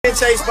Being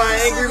chased by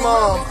an angry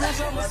mom.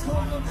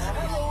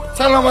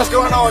 Tell them what's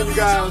going on, you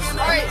guys.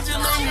 Alright, so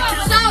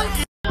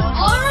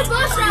all our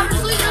bus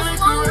drivers leave us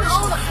alone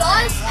on the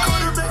bus,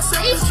 and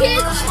these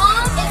kids'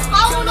 mom is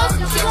following us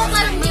and she won't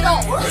let them get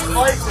off.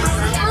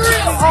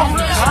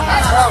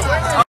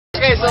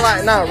 Okay, so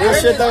like, no, real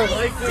shit though.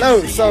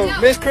 No, so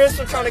Miss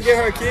Crystal trying to get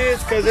her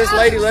kids because this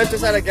lady left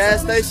us at a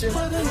gas station,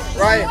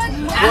 right?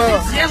 Well,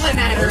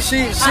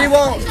 she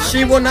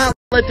will not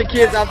let the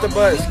kids off the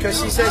bus because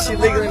she says she's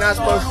legally not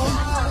supposed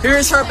to.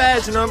 Here's her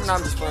badge number. No,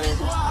 I'm just playing.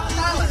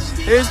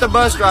 Here's the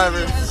bus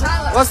driver.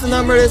 What's the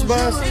number of this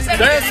bus?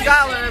 There's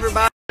Skylar,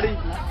 everybody.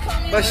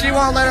 But she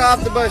won't let her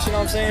off the bus, you know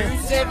what I'm saying?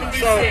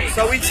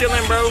 So we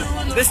chilling, bro.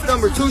 This is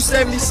number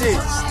 276.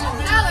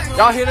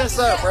 Y'all hit us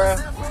up, bro.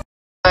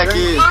 That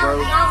is,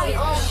 bro.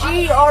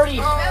 She already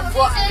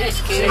fucked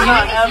this kid. She's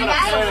not having a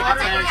panic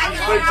attack. She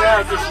freaks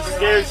out because she's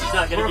scared she's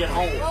not going to get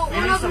home.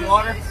 You need some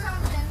water?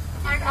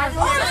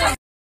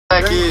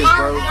 That is,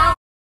 bro.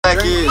 That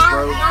is,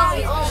 bro.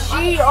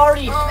 She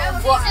already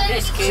fucked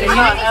this kid. She's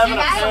not having a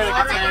panic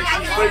attack.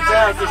 She freaks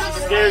out because she's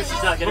scared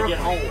she's not going to get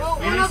home.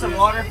 You need some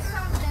water? Get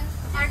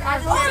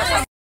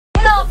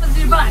off of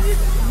your bus.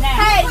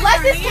 Hey,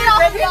 let this kid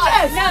off the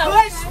bus. No.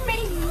 Push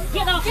me.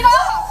 Get off. Get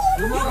off.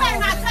 You better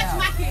not touch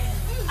my kid.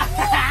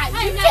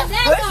 Hey, now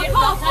that's not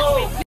called touch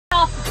me. Get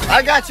off.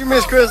 I got you,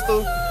 Miss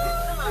Crystal. No,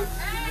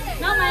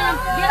 ma'am.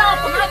 Get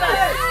off of my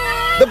bus.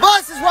 The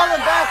bus is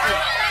rolling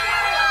backwards.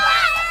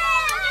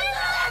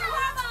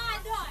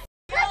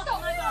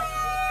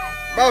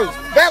 Bro,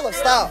 Bella,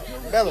 stop.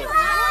 Bella.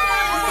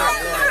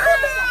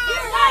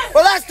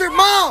 Well, that's their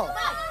mom.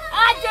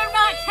 I do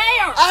not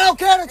care. I don't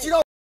care that you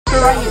don't.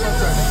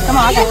 Come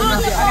on, I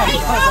got it.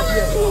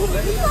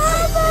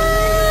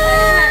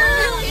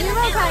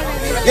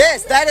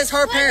 Yes, that is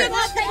her parents.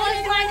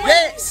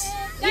 Yes.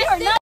 You are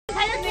not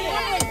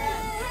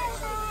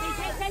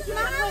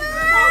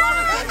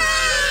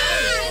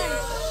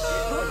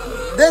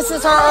This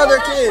is her other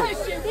kid.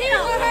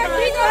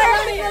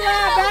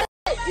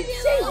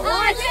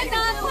 I did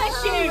not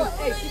push you.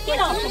 Get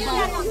off the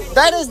bus.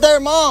 That is their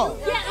mom.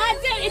 Yeah, I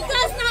did. It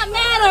does not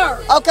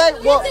matter. Okay,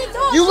 well,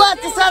 you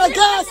left us at a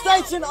gas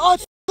station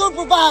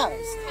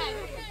unsupervised.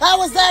 How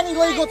was that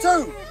illegal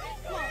too?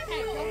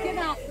 Get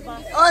off the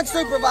bus.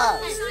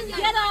 Unsupervised.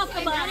 Get off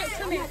the bus.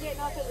 Do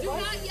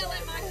not yell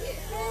at my kid.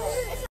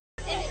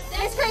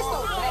 Miss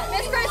Crystal.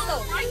 Miss Crystal.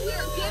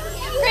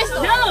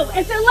 Crystal. No,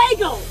 it's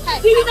illegal.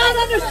 Do you not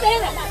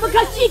understand it?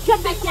 Because she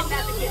could be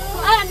kidnapped.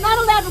 I am not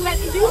allowed to let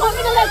you. Do you want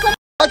me to let them?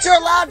 But you're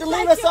allowed to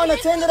leave us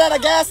unattended at a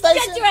gas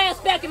station? Get your ass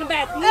back in the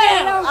bathroom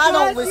now. I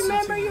don't listen to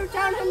Remember you. you were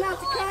telling him not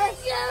to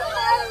cuss?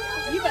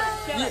 You better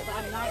shut up.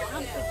 I'm not.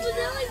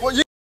 Well,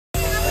 you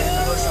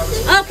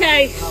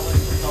Okay.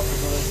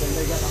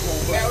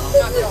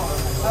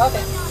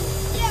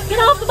 Get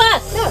off the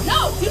bus.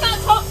 No, do not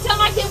tell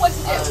my kid what to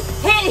do.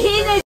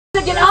 He needs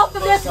to get off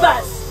of this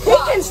bus. He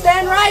can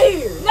stand right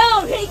here.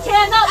 No, he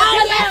cannot.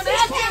 Because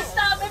that can't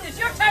stop it. It's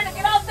your turn to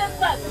get off this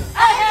bus.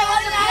 I have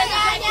other things to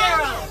take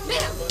care of.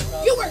 Ma'am,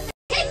 you were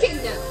kicking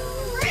them.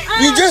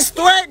 You just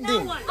threatened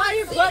him. Are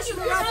you pushing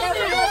him right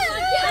there?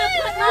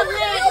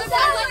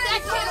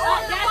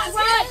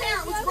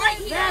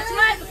 That's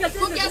right, because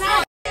this is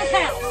not his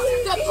house. The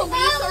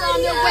police are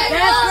on their way.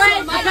 That's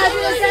right, because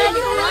it was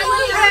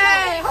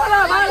Hey, hold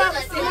up.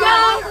 Go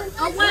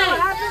away.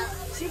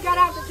 She got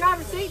out the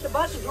driver's seat. The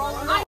bus is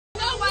rolling. I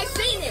know, I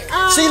seen it.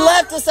 She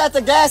left us at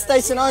the gas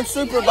station Go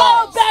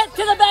unsupervised. back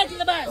to the back of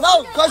the bus.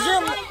 No, because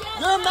you're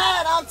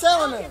mad, I'm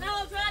telling her. And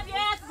I'll drive your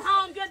asses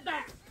home good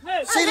back.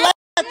 Move. She left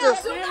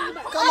us.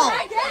 Come on.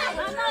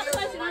 I'm not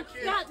touching. I've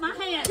got my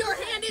hand. Your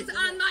hand is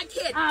on my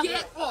kid.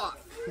 Get off.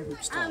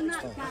 I'm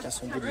not touching. I just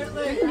seen it.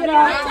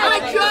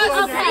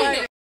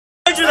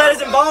 Stranger that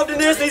is involved in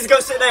this needs to go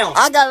sit down.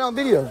 I got it on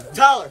video.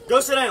 Tyler, go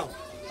sit down.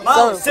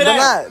 Molly, sit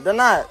down. They're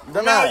not.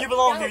 No, you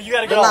belong here. You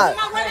gotta go. They're not.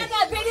 I'm running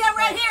that video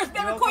right here. It's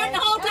been recording the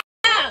whole time.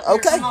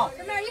 Okay. So,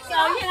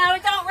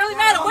 it don't really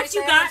matter what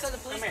you got.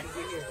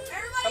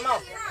 Come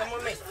on. Come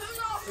with me.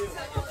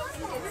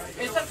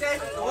 It's okay.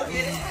 We'll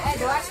get it. Hey,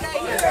 do I stay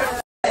here?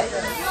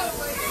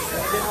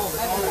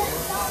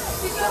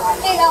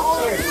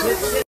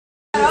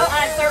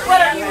 Alright, sir.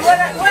 What are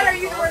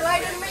you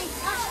related to me?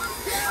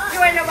 You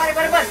ain't nobody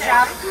but a bus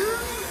driver.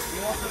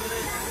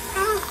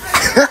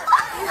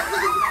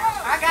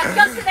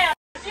 Go sit down.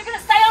 If you're going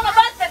to stay on the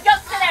bus, then go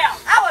sit down.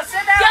 I will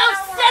sit down. Go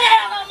sit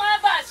down on my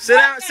bus. Sit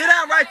down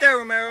right there,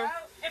 Romero.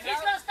 If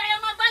he's going to stay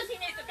on my bus, he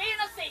needs to be in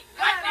a seat.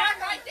 Right there.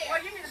 Right there.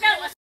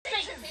 No, a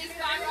seat. He's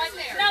fine right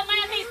there. No,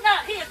 man, he's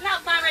not. He is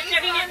not mine right there.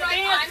 He needs to be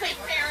in a I'm his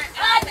seat. parent.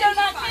 I do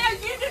not care.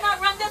 You do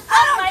not run this bus.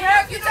 I don't care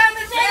if you tell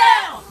me to Sit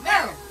down. No,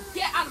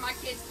 get out of my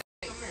kid's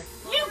face.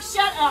 You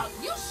shut up.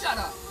 You shut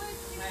up.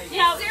 You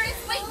know,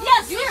 Seriously?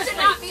 Yes, You seriously. should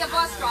not be a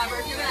bus driver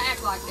if you're going to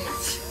act like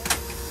this.